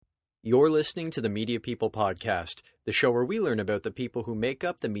You're listening to the Media People Podcast, the show where we learn about the people who make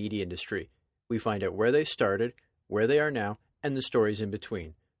up the media industry. We find out where they started, where they are now, and the stories in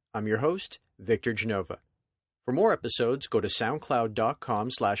between. I'm your host, Victor Genova. For more episodes, go to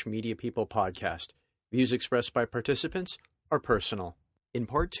soundcloud.com/mediapeoplepodcast. Views expressed by participants are personal. In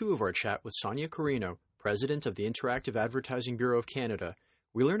part 2 of our chat with Sonia Carino, President of the Interactive Advertising Bureau of Canada,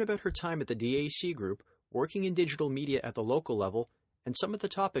 we learn about her time at the DAC Group, working in digital media at the local level, and some of the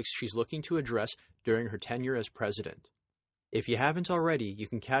topics she's looking to address during her tenure as president. If you haven't already, you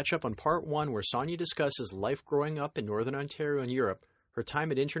can catch up on part 1 where Sonia discusses life growing up in Northern Ontario and Europe, her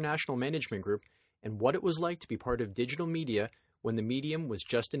time at International Management Group, and what it was like to be part of digital media when the medium was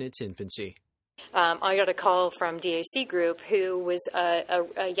just in its infancy. I got a call from DAC Group, who was a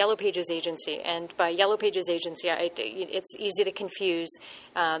Yellow Pages agency. And by Yellow Pages agency, it's easy to confuse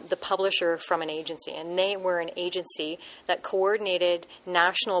the publisher from an agency. And they were an agency that coordinated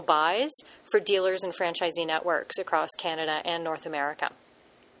national buys for dealers and franchisee networks across Canada and North America.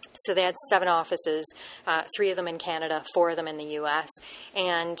 So they had 7 offices, 3 of them in Canada, 4 of them in the U.S.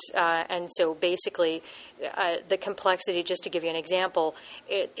 And so basically the complexity, just to give you an example,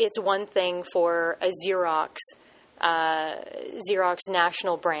 it's one thing for a Xerox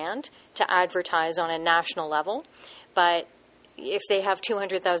national brand to advertise on a national level, but if they have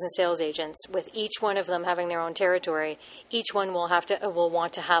 200,000 sales agents, with each one of them having their own territory, each one will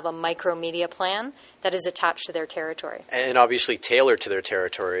want to have a micro media plan that is attached to their territory. And obviously tailored to their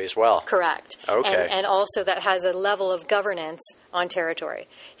territory as well. Correct. Okay. And also that has a level of governance on territory.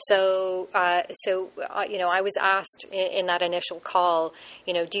 So I was asked in that initial call,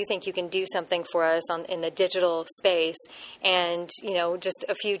 do you think you can do something for us in the digital space? And, just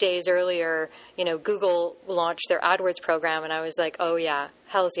a few days earlier, Google launched their AdWords program, and I was like, oh yeah,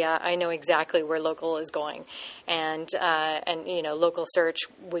 hells yeah, I know exactly where local is going. And local search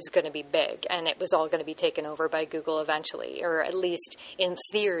was going to be big, and it was all going to be taken over by Google eventually, or at least in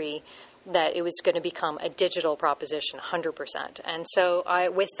theory, that it was going to become a digital proposition, 100%. And so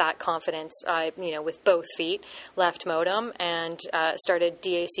with that confidence, I, with both feet, left Modem and started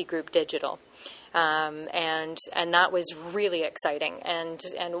DAC Group Digital. And that was really exciting and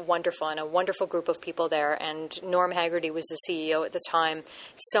wonderful, and a wonderful group of people there. And Norm Haggerty was the CEO at the time,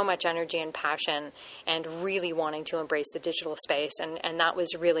 so much energy and passion and really wanting to embrace the digital space. And that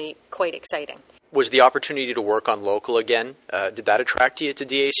was really quite exciting. Was the opportunity to work on local again, did that attract you to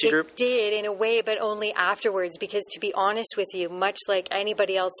DAC Group? It did, in a way, but only afterwards, because to be honest with you, much like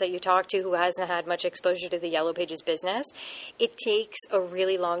anybody else that you talk to who hasn't had much exposure to the Yellow Pages business, it takes a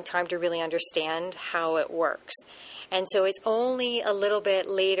really long time to really understand how it works. And so it's only a little bit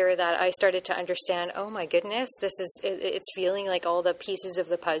later that I started to understand, oh my goodness, it's feeling like all the pieces of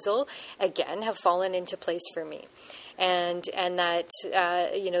the puzzle, again, have fallen into place for me. And that,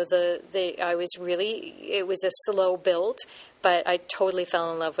 it was a slow build, but I totally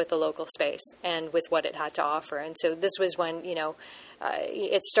fell in love with the local space and with what it had to offer. And so this was when,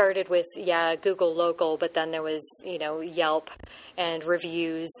 it started with, Google Local, but then there was, Yelp and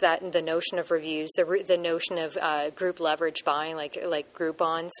reviews, the notion of reviews, the notion of group leverage buying, like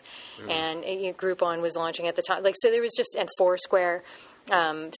Groupons. And Groupon was launching at the time. So there was and Foursquare,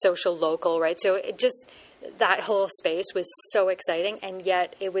 social local, right? So it just, that whole space was so exciting, and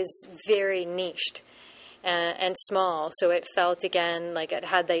yet it was very niched and small. So it felt, again, like it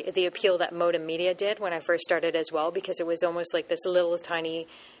had the appeal that Modem Media did when I first started as well, because it was almost like this little tiny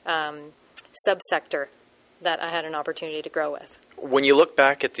subsector that I had an opportunity to grow with. When you look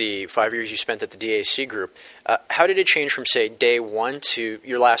back at the 5 years you spent at the DAC Group, how did it change from, say, day one to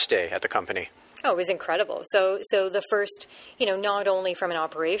your last day at the company? Oh, it was incredible. So the first, not only from an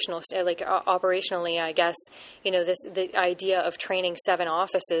operationally, I guess, the idea of training 7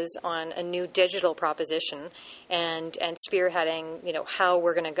 offices on a new digital proposition and spearheading, how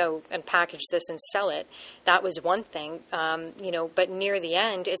we're going to go and package this and sell it. That was one thing, but near the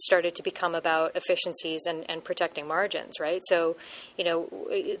end, it started to become about efficiencies and protecting margins, right? So,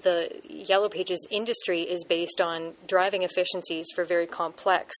 the Yellow Pages industry is based on driving efficiencies for very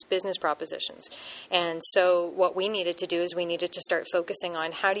complex business propositions. And so what we needed to do is we needed to start focusing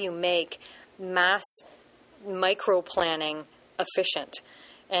on how do you make mass micro planning efficient.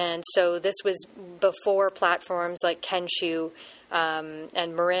 And so this was before platforms like Kensho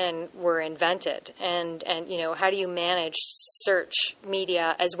and Marin were invented. And how do you manage search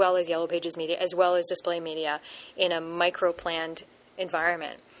media as well as Yellow Pages media as well as display media in a micro-planned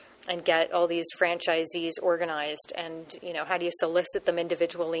environment? And get all these franchisees organized, and how do you solicit them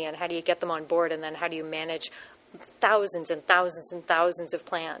individually, and how do you get them on board, and then how do you manage thousands and thousands and thousands of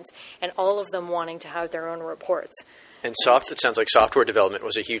plans, and all of them wanting to have their own reports. And it sounds like software development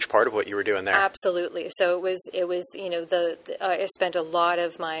was a huge part of what you were doing there. Absolutely. So it was I spent a lot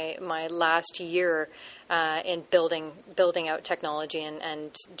of my last year in building out technology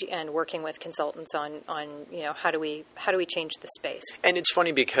and working with consultants on how do we change the space. And it's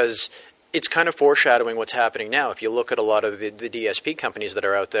funny because it's kind of foreshadowing what's happening now. If you look at a lot of the DSP companies that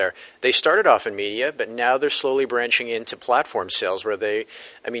are out there, they started off in media, but now they're slowly branching into platform sales where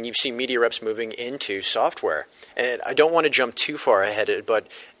you've seen media reps moving into software. And I don't want to jump too far ahead, but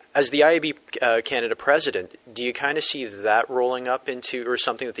as the IAB Canada president, do you kind of see that rolling up into, or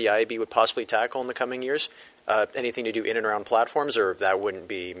something that the IAB would possibly tackle in the coming years? Anything to do in and around platforms, or that wouldn't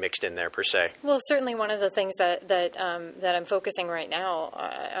be mixed in there per se? Well, certainly one of the things that I'm focusing right now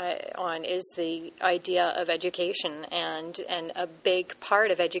on is the idea of education, and a big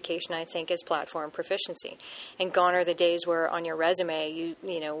part of education, I think, is platform proficiency. And gone are the days where on your resume,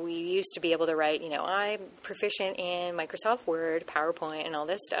 we used to be able to write, I'm proficient in Microsoft Word, PowerPoint, and all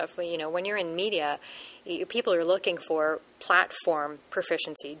this stuff. When you're in media, people are looking for platform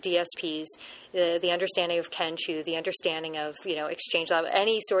proficiency, DSPs, the understanding of Kenshoo, the understanding of Exchange Lab,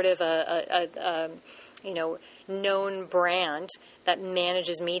 any sort of a known brand that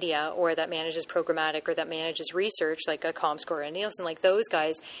manages media or that manages programmatic or that manages research, like a Comscore and Nielsen, like those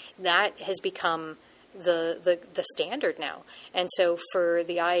guys. That has become the standard now. And so for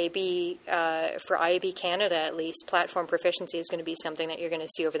the IAB, for IAB Canada at least, platform proficiency is going to be something that you're going to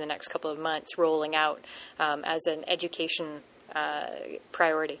see over the next couple of months rolling out as an education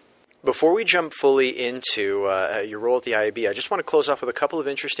priority. Before we jump fully into your role at the IAB, I just want to close off with a couple of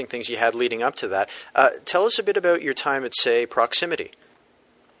interesting things you had leading up to that. Tell us a bit about your time at, say, Proximity.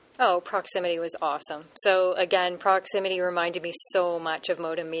 Oh, Proximity was awesome. So again, Proximity reminded me so much of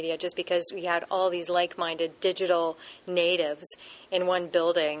Modem Media, just because we had all these like-minded digital natives in one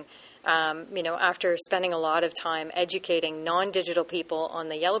building. After spending a lot of time educating non-digital people on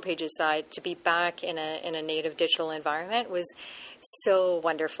the Yellow Pages side, to be back in a native digital environment was so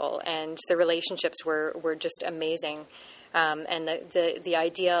wonderful, and the relationships were just amazing. And the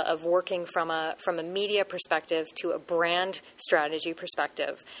idea of working from a media perspective to a brand strategy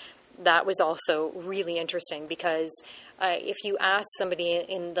perspective, that was also really interesting, because if you ask somebody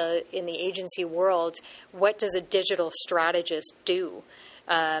in the agency world, what does a digital strategist do?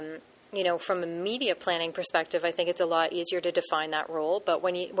 From a media planning perspective, I think it's a lot easier to define that role. But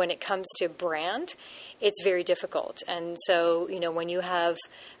when it comes to brand, it's very difficult. And so, when you have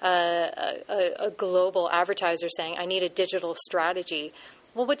a global advertiser saying, I need a digital strategy,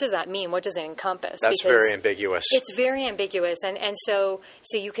 well, what does that mean? What does it encompass? That's very ambiguous. It's very ambiguous. And so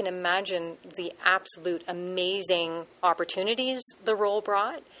you can imagine the absolute amazing opportunities the role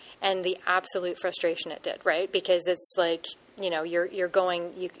brought and the absolute frustration it did, right? Because it's like,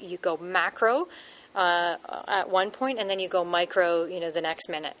 you go macro at one point, and then you go micro, the next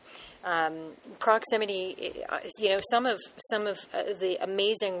minute. Proximity, some of the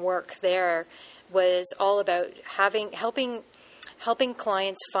amazing work there was all about helping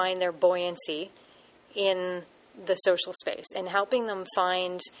clients find their buoyancy in the social space, and helping them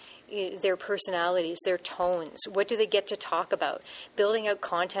find their personalities, their tones. What do they get to talk about? Building out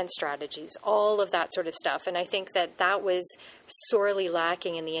content strategies, all of that sort of stuff. And I think that was sorely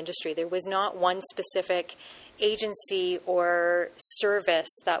lacking in the industry. There was not one specific agency or service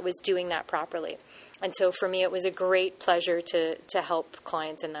that was doing that properly. And so for me, it was a great pleasure to help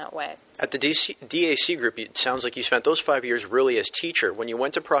clients in that way. At the DAC Group, it sounds like you spent those 5 years really as teacher. When you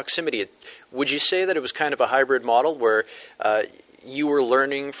went to Proximity, would you say that it was kind of a hybrid model where you were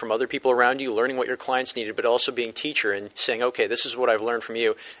learning from other people around you, learning what your clients needed, but also being teacher and saying, okay, this is what I've learned from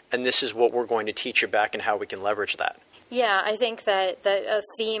you, and this is what we're going to teach you back and how we can leverage that? Yeah, I think that a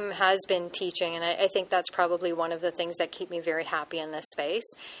theme has been teaching, and I think that's probably one of the things that keep me very happy in this space.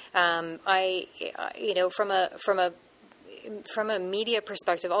 From a media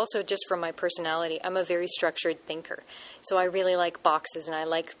perspective, also just from my personality, I'm a very structured thinker. So I really like boxes, and I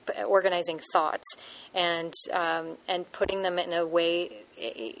like organizing thoughts and putting them in a way,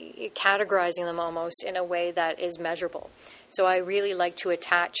 categorizing them almost in a way that is measurable. So I really like to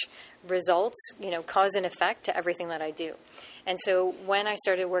attach results, cause and effect to everything that I do. And so when I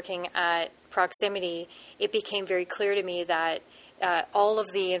started working at Proximity, it became very clear to me that all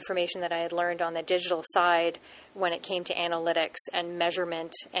of the information that I had learned on the digital side when it came to analytics and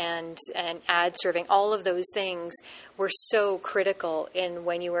measurement and ad serving, all of those things were so critical in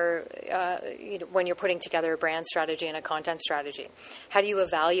when you were when you're putting together a brand strategy and a content strategy. How do you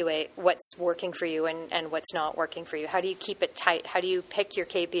evaluate what's working for you and what's not working for you? How do you keep it tight? How do you pick your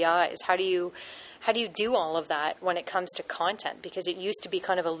KPIs? How do you how do you do all of that when it comes to content? Because it used to be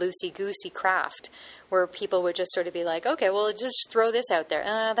kind of a loosey-goosey craft where people would just sort of be like, okay, well, just throw this out there.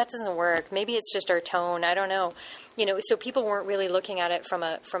 That doesn't work. Maybe it's just our tone. I don't know. So people weren't really looking at it from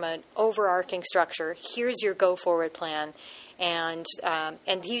an overarching structure. Here's your go-forward plan. And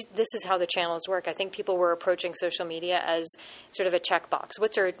this is how the channels work. I think people were approaching social media as sort of a checkbox.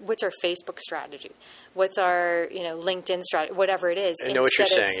 What's our Facebook strategy? What's our LinkedIn strategy? Whatever it is. I know what you're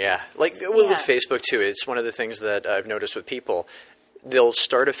saying. Yeah, with Facebook too. It's one of the things that I've noticed with people. They'll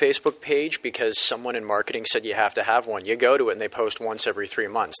start a Facebook page because someone in marketing said you have to have one. You go to it and they post once every 3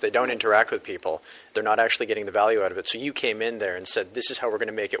 months. They don't interact with people. They're not actually getting the value out of it. So you came in there and said, this is how we're going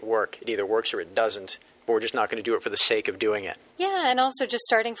to make it work. It either works or it doesn't. But we're just not going to do it for the sake of doing it. Yeah, and also just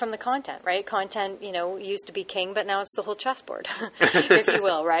starting from the content, right? Content, used to be king, but now it's the whole chessboard, if you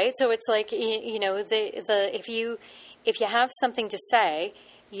will, right? So it's like, if you have something to say,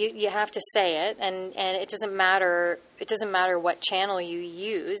 you have to say it, and it doesn't matter. It doesn't matter what channel you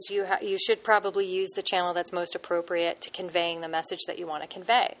use. You should probably use the channel that's most appropriate to conveying the message that you want to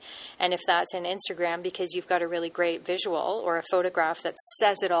convey. And if that's in Instagram because you've got a really great visual or a photograph that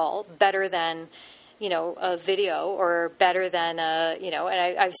says it all better than a video or better than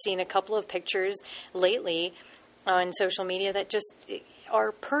and I've seen a couple of pictures lately on social media that just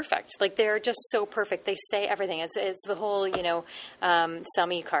are perfect. Like they're just so perfect. They say everything. It's the whole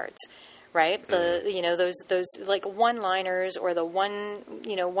Summy cards, right? Those like one-liners or the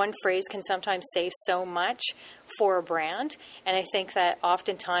one phrase can sometimes say so much for a brand, and I think that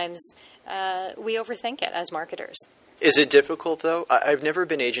oftentimes we overthink it as marketers. Is it difficult, though? I've never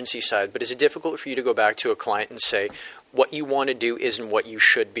been agency side, but is it difficult for you to go back to a client and say, what you want to do isn't what you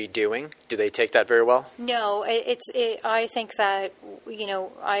should be doing? Do they take that very well? No, I think that,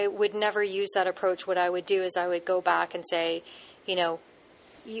 I would never use that approach. What I would do is I would go back and say,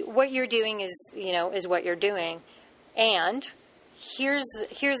 what you're doing is what you're doing. And here's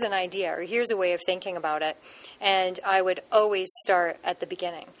an idea, or here's a way of thinking about it. And I would always start at the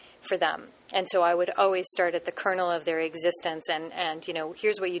beginning for them. And so I would always start at the kernel of their existence and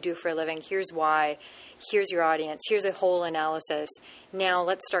here's what you do for a living, here's why, here's your audience, here's a whole analysis. Now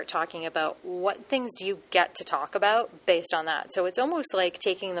let's start talking about what things do you get to talk about based on that. So it's almost like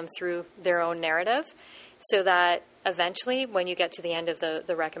taking them through their own narrative so that eventually when you get to the end of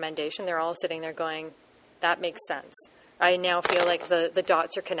the recommendation, they're all sitting there going, that makes sense. I now feel like the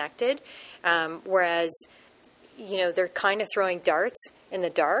dots are connected, whereas they're kind of throwing darts in the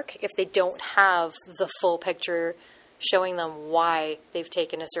dark if they don't have the full picture showing them why they've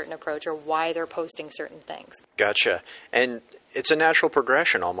taken a certain approach or why they're posting certain things. Gotcha. And it's a natural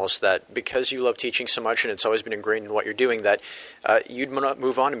progression almost that because you love teaching so much and it's always been ingrained in what you're doing that you'd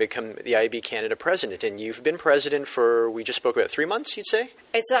move on and become the IAB Canada president. And you've been president for, we just spoke about 3 months, you'd say?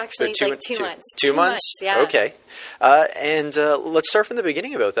 It's actually two months. 2 months? Yeah. Okay. And let's start from the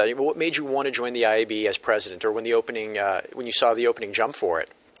beginning about that. What made you want to join the IAB as president or when you saw the opening jump for it?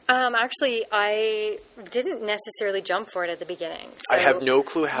 Actually, I didn't necessarily jump for it at the beginning. So, I have no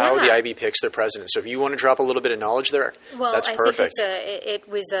clue how the IAB picks their president. So if you want to drop a little bit of knowledge there, that's perfect. It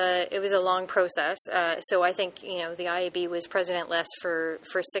was a long process. So I think the IAB was president-less for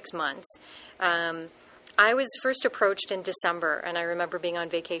 6 months. I was first approached in December, and I remember being on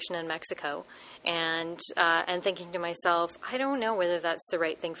vacation in Mexico and thinking to myself, I don't know whether that's the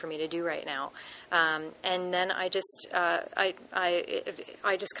right thing for me to do right now. And then I just kind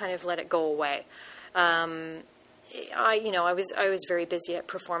of let it go away. I was very busy at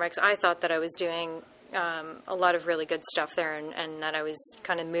Performix. I thought that I was doing a lot of really good stuff there, and that I was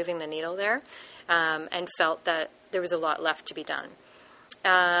kind of moving the needle there, and felt that there was a lot left to be done.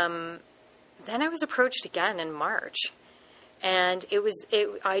 Then I was approached again in March, and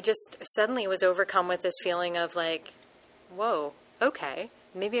I just suddenly was overcome with this feeling of like, whoa, okay,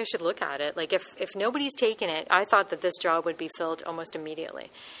 maybe I should look at it. Like if nobody's taken it, I thought that this job would be filled almost immediately.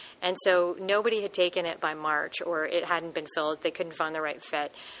 And so nobody had taken it by March, or it hadn't been filled. They couldn't find the right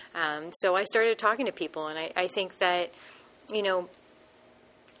fit. So I started talking to people, and I think that,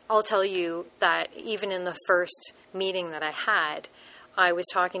 I'll tell you that even in the first meeting that I had, I was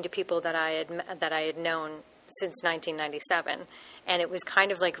talking to people that I had known since 1997, and it was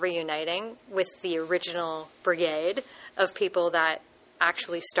kind of like reuniting with the original brigade of people that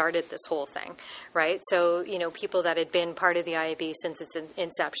actually started this whole thing, right? So, people that had been part of the IAB since its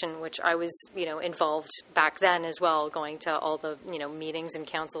inception, which I was, involved back then as well, going to all the, meetings and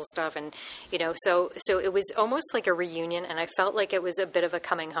council stuff, and, so it was almost like a reunion, and I felt like it was a bit of a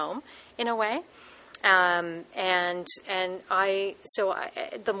coming home in a way. The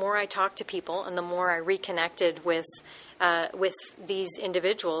more I talked to people and the more I reconnected with these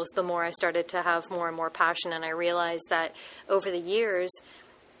individuals, the more I started to have more and more passion. And I realized that over the years,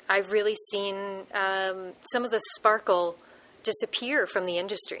 I've really seen some of the sparkle disappear from the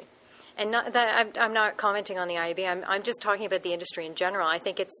industry. And not that I'm not commenting on the IAB. I'm just talking about the industry in general. I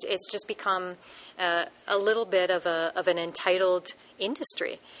think it's just become a little bit of an entitled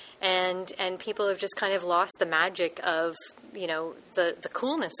industry, and people have just kind of lost the magic of the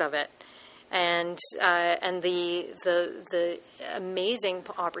coolness of it, and the amazing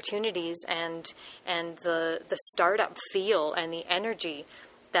opportunities and the startup feel and the energy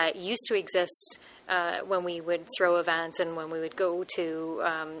that used to exist when we would throw events and when we would go to,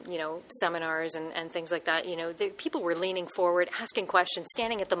 seminars and things like that. People were leaning forward, asking questions,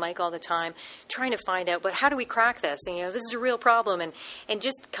 standing at the mic all the time, trying to find out, but how do we crack this? And, this is a real problem. And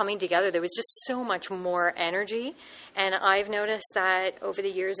just coming together, there was just so much more energy. And I've noticed that over the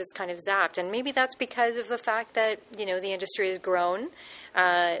years it's kind of zapped. And maybe that's because of the fact that, the industry has grown.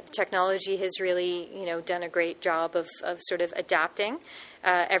 Technology has really, done a great job of sort of adapting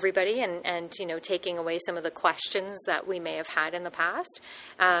everybody and taking away some of the questions that we may have had in the past.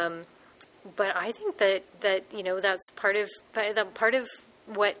 But I think that that's part of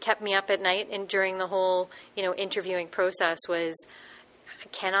what kept me up at night and during the whole, interviewing process was,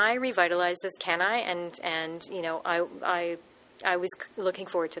 can I revitalize this? Can I? And I was looking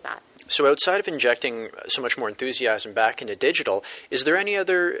forward to that. So outside of injecting so much more enthusiasm back into digital, is there any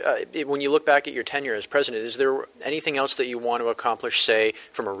other, when you look back at your tenure as president, is there anything else that you want to accomplish, say,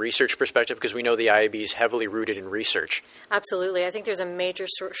 from a research perspective? Because we know the IAB is heavily rooted in research. Absolutely. I think there's a major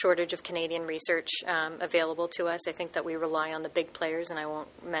shortage of Canadian research available to us. I think that we rely on the big players, and I won't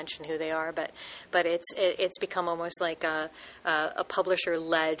mention who they are, but it's become almost like a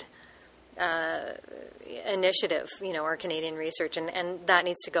publisher-led initiative, our Canadian research, and that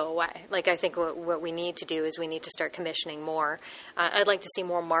needs to go away. Like, I think what we need to do is we need to start commissioning more. I'd like to see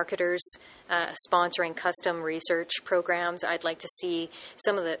more marketers sponsoring custom research programs. I'd like to see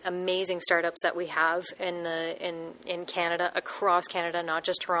some of the amazing startups that we have in Canada, across Canada, not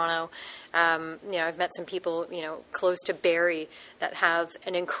just Toronto. I've met some people, close to Barrie that have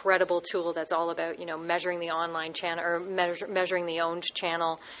an incredible tool that's all about, measuring the online channel or measuring the owned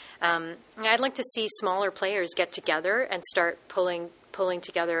channel. I'd like to see smaller players get together and start pulling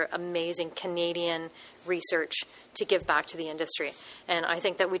together amazing Canadian research to give back to the industry. And I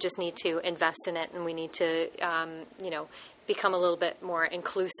think that we just need to invest in it, and we need to, become a little bit more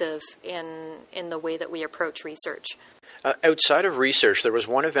inclusive in the way that we approach research. Outside of research, there was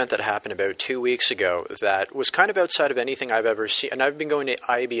one event that happened about 2 weeks ago that was kind of outside of anything I've ever seen. And I've been going to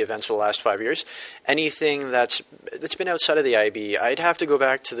IAB events for the last 5 years. Anything that's been outside of the IAB, I'd have to go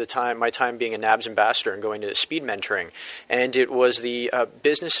back to my time being a NABS ambassador and going to speed mentoring. And it was the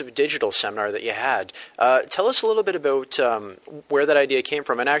Business of Digital seminar that you had. Tell us a little bit about where that idea came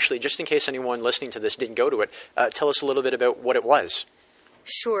from. And actually, just in case anyone listening to this didn't go to it, tell us a little bit about what it was.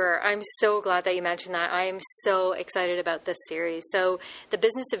 Sure. I'm so glad that you mentioned that. I am so excited about this series. So the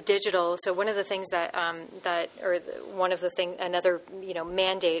Business of Digital, so one of the things another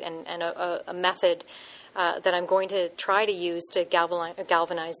mandate and a method that I'm going to try to use to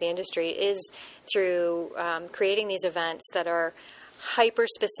galvanize the industry is through creating these events that are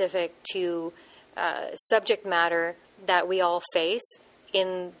hyper-specific to subject matter that we all face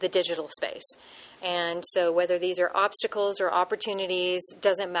in the digital space. And so whether these are obstacles or opportunities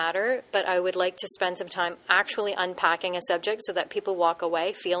doesn't matter, but I would like to spend some time actually unpacking a subject so that people walk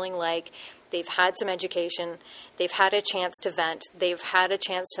away feeling like they've had some education, they've had a chance to vent, they've had a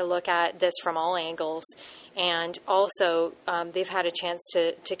chance to look at this from all angles, and also they've had a chance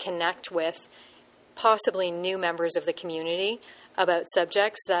to connect with possibly new members of the community about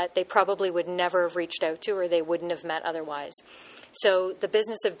subjects that they probably would never have reached out to or they wouldn't have met otherwise. So the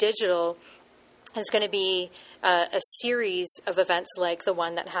Business of Digital is going to be a series of events like the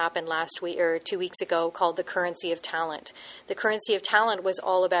one that happened last week or 2 weeks ago called The Currency of Talent. The Currency of Talent was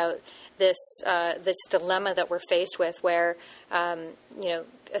all about this dilemma that we're faced with where,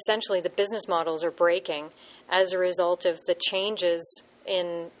 essentially the business models are breaking as a result of the changes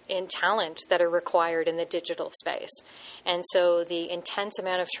in talent that are required in the digital space. And so the intense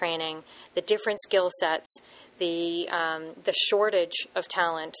amount of training, the different skill sets, the shortage of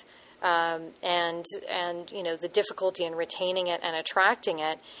talent, and the difficulty in retaining it and attracting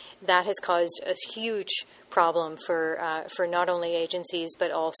it, that has caused a huge problem for not only agencies but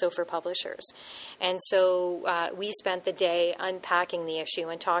also for publishers. And so we spent the day unpacking the issue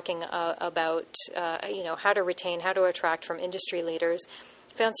and talking about how to retain, how to attract from industry leaders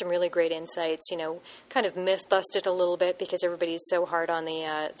found some really great insights, kind of myth busted a little bit because everybody's so hard on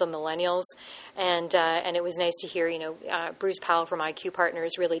the millennials. And it was nice to hear, Bruce Powell from IQ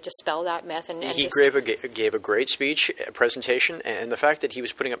Partners really dispel that myth. And he gave a great speech, a presentation, and the fact that he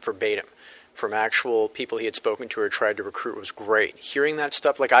was putting up verbatim from actual people he had spoken to or tried to recruit was great. Hearing that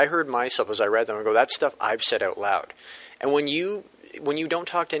stuff, like I heard myself as I read them, I go, that stuff I've said out loud. And when you don't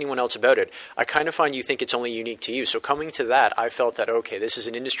talk to anyone else about it, I kind of find you think it's only unique to you. So coming to that, I felt that, okay, this is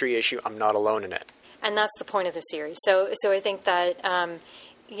an industry issue. I'm not alone in it. And that's the point of the series. So I think that,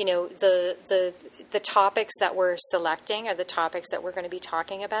 the topics that we're selecting are the topics that we're going to be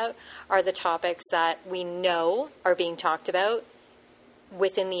talking about are the topics that we know are being talked about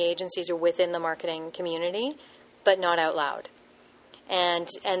within the agencies or within the marketing community, but not out loud. And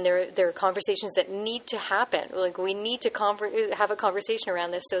there are conversations that need to happen. Like we need to have a conversation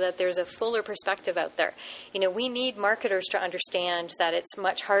around this so that there's a fuller perspective out there. We need marketers to understand that it's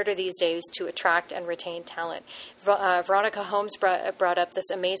much harder these days to attract and retain talent. Veronica Holmes brought up this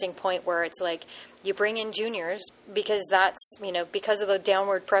amazing point where it's like you bring in juniors because that's, because of the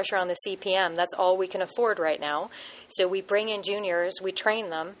downward pressure on the CPM, that's all we can afford right now. So we bring in juniors, we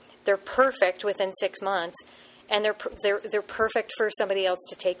train them, they're perfect within 6 months. And they're perfect for somebody else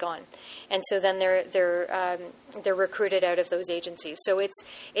to take on, and so then they're recruited out of those agencies. So it's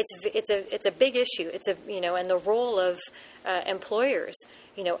a big issue. It's and the role of employers,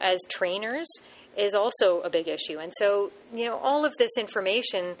 as trainers is also a big issue. And so all of this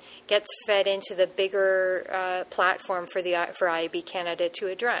information gets fed into the bigger platform for IAB Canada to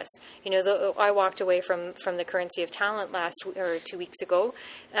address. I walked away from the Currency of Talent 2 weeks ago,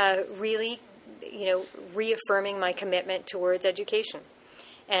 really. Reaffirming my commitment towards education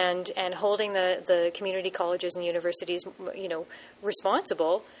and holding the community colleges and universities,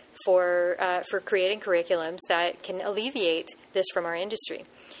 responsible for creating curriculums that can alleviate this from our industry.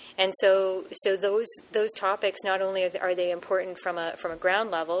 And so those topics, not only are they important from a ground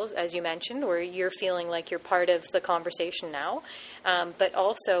level, as you mentioned, where you're feeling like you're part of the conversation now, but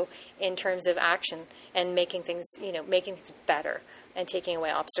also in terms of action and making things better and taking away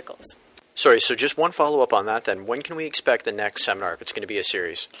obstacles. Sorry, so just one follow-up on that then. When can we expect the next seminar if it's going to be a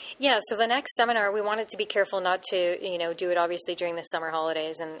series? Yeah, so the next seminar, we wanted to be careful not to, do it obviously during the summer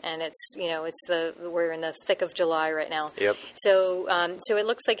holidays, and it's, we're in the thick of July right now. Yep. So it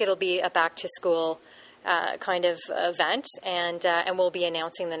looks like it'll be a back-to-school kind of event, and we'll be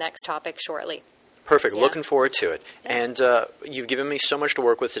announcing the next topic shortly. Perfect. Yeah. Looking forward to it. Yeah. And you've given me so much to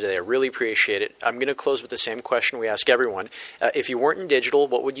work with today. I really appreciate it. I'm going to close with the same question we ask everyone. If you weren't in digital,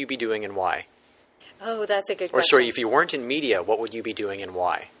 what would you be doing and why? Oh, that's a good question. Or sorry, if you weren't in media, what would you be doing and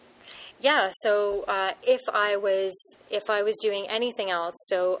why? Yeah, so if I was doing anything else,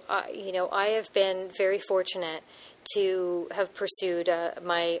 so I have been very fortunate to have pursued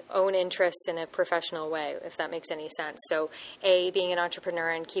my own interests in a professional way, if that makes any sense. So, being an entrepreneur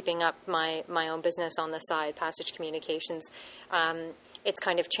and keeping up my own business on the side, Passage Communications, it's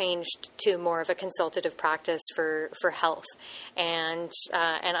kind of changed to more of a consultative practice for health, and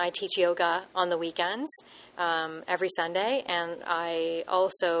I teach yoga on the weekends every Sunday, and I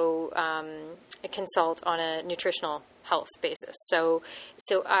also consult on a nutritional health basis. So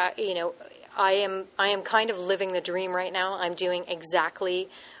I am kind of living the dream right now. I'm doing exactly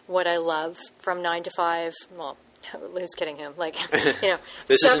what I love from 9 to 5. Well, who's kidding him?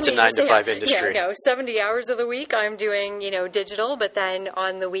 This isn't a 9 to 5 industry. Yeah, no, 70 hours of the week I'm doing, digital, but then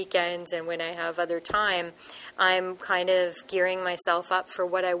on the weekends and when I have other time, I'm kind of gearing myself up for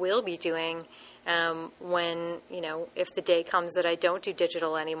what I will be doing when, if the day comes that I don't do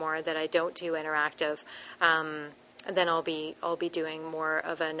digital anymore, that I don't do interactive, then I'll be doing more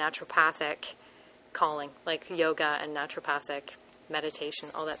of a naturopathic calling, like yoga and naturopathic meditation,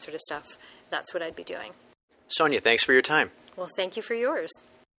 all that sort of stuff. That's what I'd be doing. Sonia, thanks for your time. Well, thank you for yours.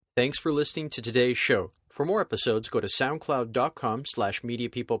 Thanks for listening to today's show. For more episodes, go to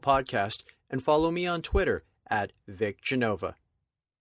soundcloud.com/mediapeoplepodcast and follow me on Twitter @VicGenova.